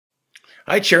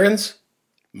Hi, Churns.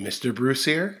 Mr. Bruce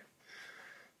here.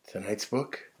 Tonight's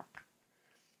book,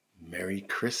 Merry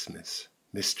Christmas,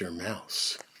 Mr.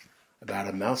 Mouse. About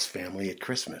a mouse family at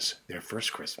Christmas, their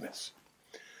first Christmas.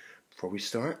 Before we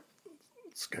start,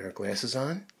 let's get our glasses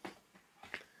on.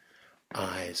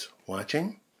 Eyes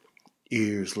watching,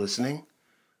 ears listening,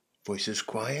 voices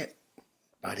quiet,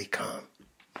 body calm.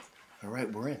 All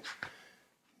right, we're in.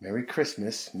 Merry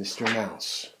Christmas, Mr.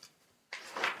 Mouse.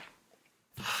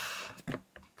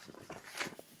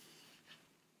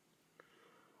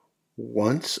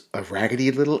 Once a raggedy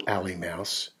little alley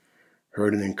mouse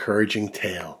heard an encouraging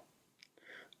tale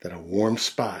that a warm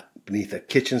spot beneath a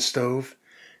kitchen stove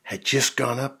had just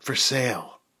gone up for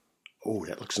sale. Oh,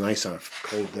 that looks nice on a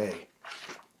cold day.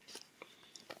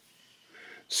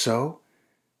 So,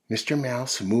 Mr.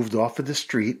 Mouse moved off of the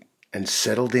street and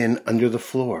settled in under the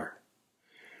floor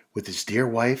with his dear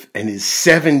wife and his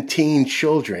 17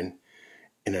 children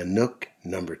in a nook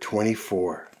number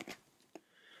 24.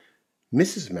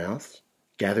 Mrs. Mouse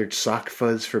gathered sock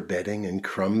fuzz for bedding and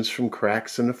crumbs from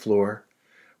cracks in the floor,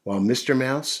 while Mr.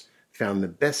 Mouse found the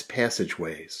best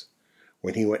passageways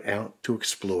when he went out to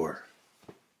explore.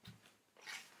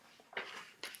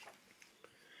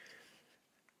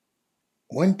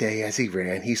 One day as he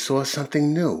ran, he saw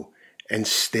something new and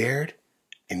stared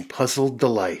in puzzled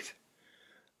delight.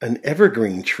 An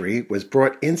evergreen tree was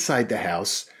brought inside the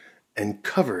house and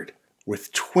covered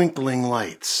with twinkling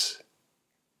lights.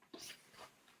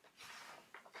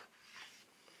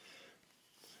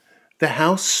 The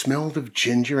house smelled of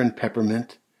ginger and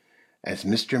peppermint. As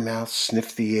Mr. Mouse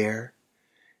sniffed the air,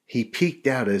 he peeked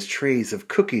out as trays of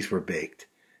cookies were baked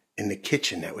in the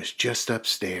kitchen that was just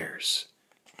upstairs.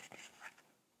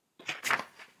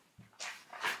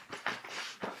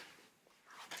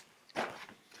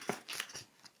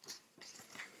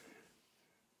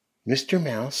 Mr.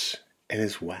 Mouse and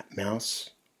his mouse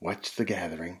watched the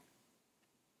gathering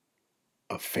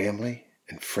of family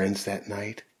and friends that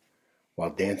night, while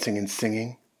dancing and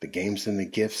singing, the games and the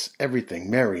gifts,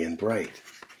 everything merry and bright.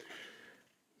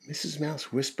 Mrs.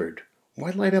 Mouse whispered,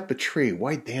 "Why light up a tree?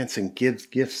 Why dance and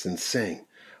give gifts and sing?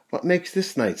 What makes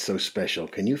this night so special?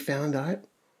 Can you find out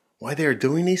why they are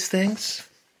doing these things?"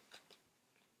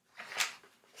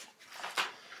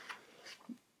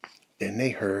 Then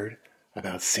they heard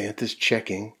about Santa's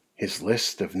checking his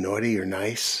list of naughty or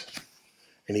nice,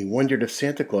 and he wondered if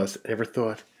Santa Claus ever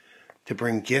thought to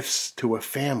bring gifts to a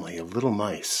family of little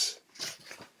mice.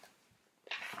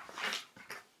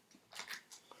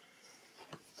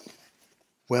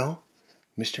 Well,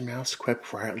 Mr. Mouse crept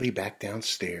quietly back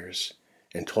downstairs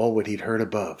and told what he'd heard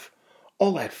above.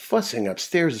 All that fussing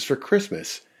upstairs is for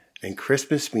Christmas, and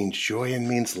Christmas means joy and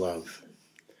means love.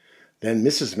 Then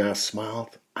Mrs. Mouse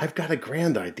smiled. "I've got a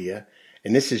grand idea,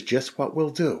 and this is just what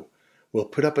we'll do. We'll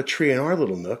put up a tree in our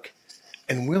little nook,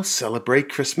 and we'll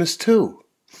celebrate Christmas too."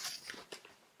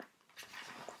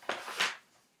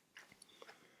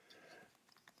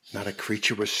 Not a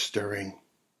creature was stirring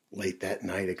late that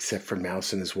night except for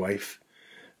Mouse and his wife.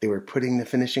 They were putting the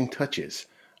finishing touches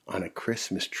on a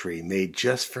Christmas tree made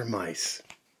just for mice.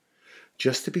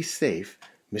 Just to be safe,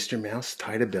 Mr. Mouse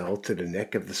tied a bell to the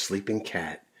neck of the sleeping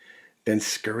cat, then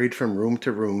scurried from room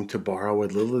to room to borrow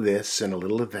a little of this and a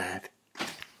little of that.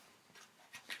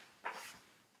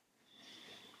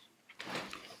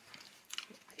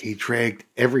 He dragged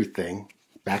everything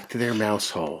back to their mouse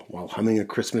hole while humming a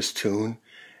Christmas tune,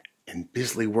 and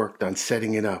busily worked on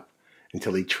setting it up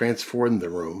until he transformed the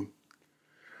room.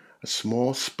 A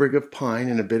small sprig of pine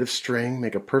and a bit of string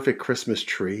make a perfect Christmas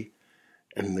tree,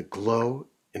 and the glow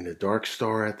in the dark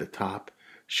star at the top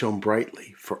shone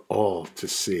brightly for all to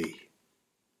see.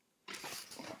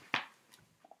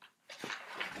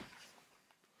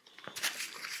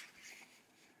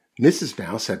 Mrs.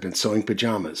 Mouse had been sewing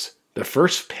pajamas, the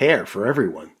first pair for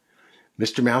everyone.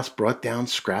 Mr. Mouse brought down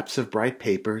scraps of bright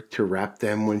paper to wrap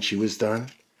them when she was done.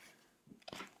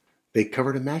 They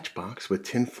covered a matchbox with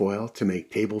tin foil to make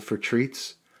table for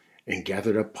treats, and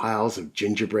gathered up piles of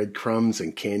gingerbread crumbs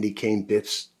and candy cane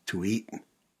bits to eat.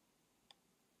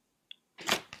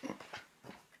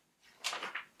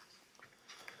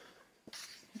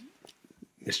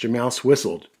 Mr. Mouse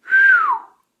whistled.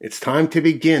 "It's time to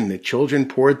begin." The children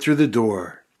poured through the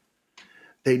door.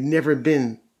 They'd never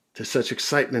been to such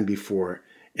excitement before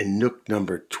in nook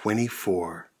number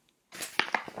 24.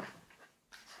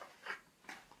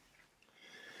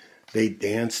 They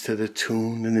danced to the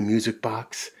tune in the music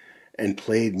box and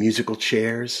played musical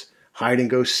chairs,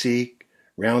 hide-and-go-seek,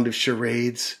 round of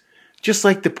charades, just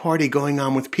like the party going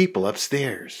on with people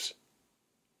upstairs.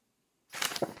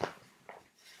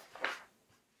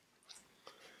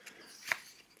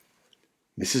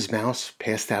 Mrs. Mouse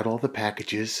passed out all the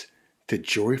packages to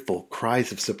joyful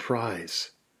cries of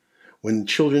surprise. When the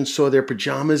children saw their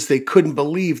pajamas, they couldn't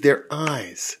believe their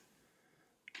eyes.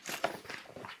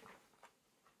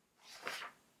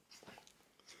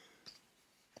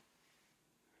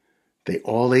 They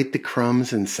all ate the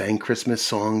crumbs and sang Christmas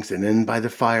songs, and then by the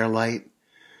firelight,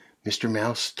 Mr.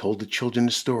 Mouse told the children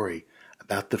a story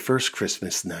about the first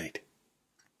Christmas night.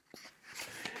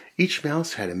 Each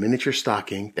mouse had a miniature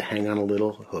stocking to hang on a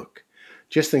little hook,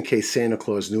 just in case Santa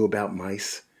Claus knew about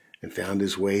mice and found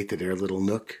his way to their little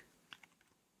nook.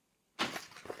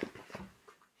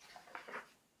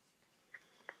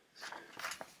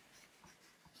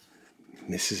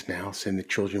 Mrs. Mouse and the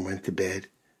children went to bed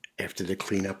after the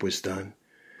cleanup was done.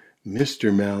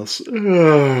 Mr. Mouse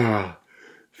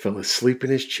fell asleep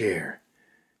in his chair,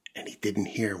 and he didn't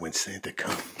hear when Santa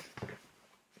come.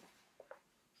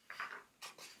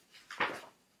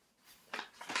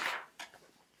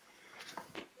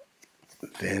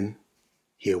 Then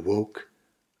he awoke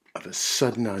of a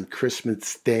sudden on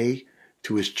Christmas Day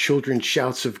to his children's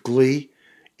shouts of glee.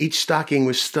 Each stocking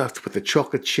was stuffed with a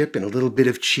chocolate chip and a little bit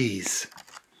of cheese.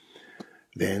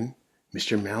 Then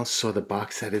Mr. Mouse saw the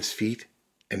box at his feet,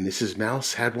 and Mrs.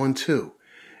 Mouse had one too.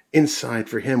 Inside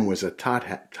for him was a top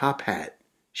hat,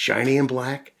 shiny and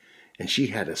black, and she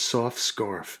had a soft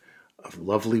scarf of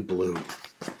lovely blue.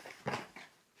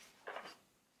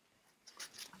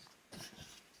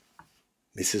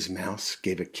 Mrs. Mouse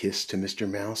gave a kiss to Mr.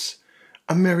 Mouse.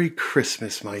 "A Merry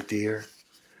Christmas, my dear.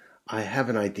 I have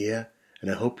an idea, and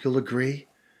I hope you'll agree.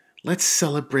 Let's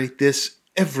celebrate this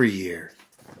every year."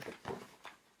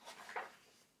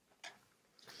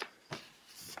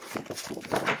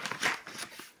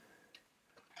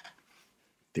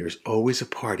 There's always a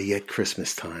party at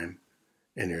Christmas time,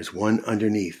 and there's one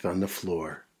underneath on the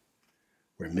floor,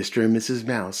 where Mr. and Mrs.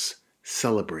 Mouse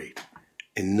celebrate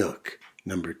in Nook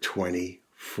number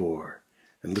 24.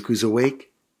 And look who's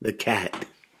awake? The cat.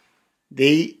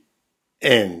 The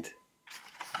end.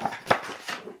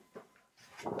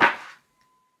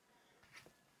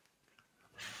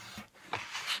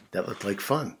 That looked like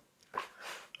fun.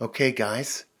 Okay,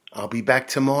 guys, I'll be back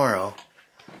tomorrow.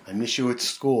 I miss you at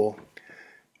school.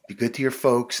 Be good to your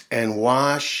folks and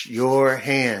wash your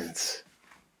hands.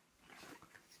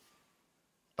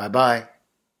 Bye-bye.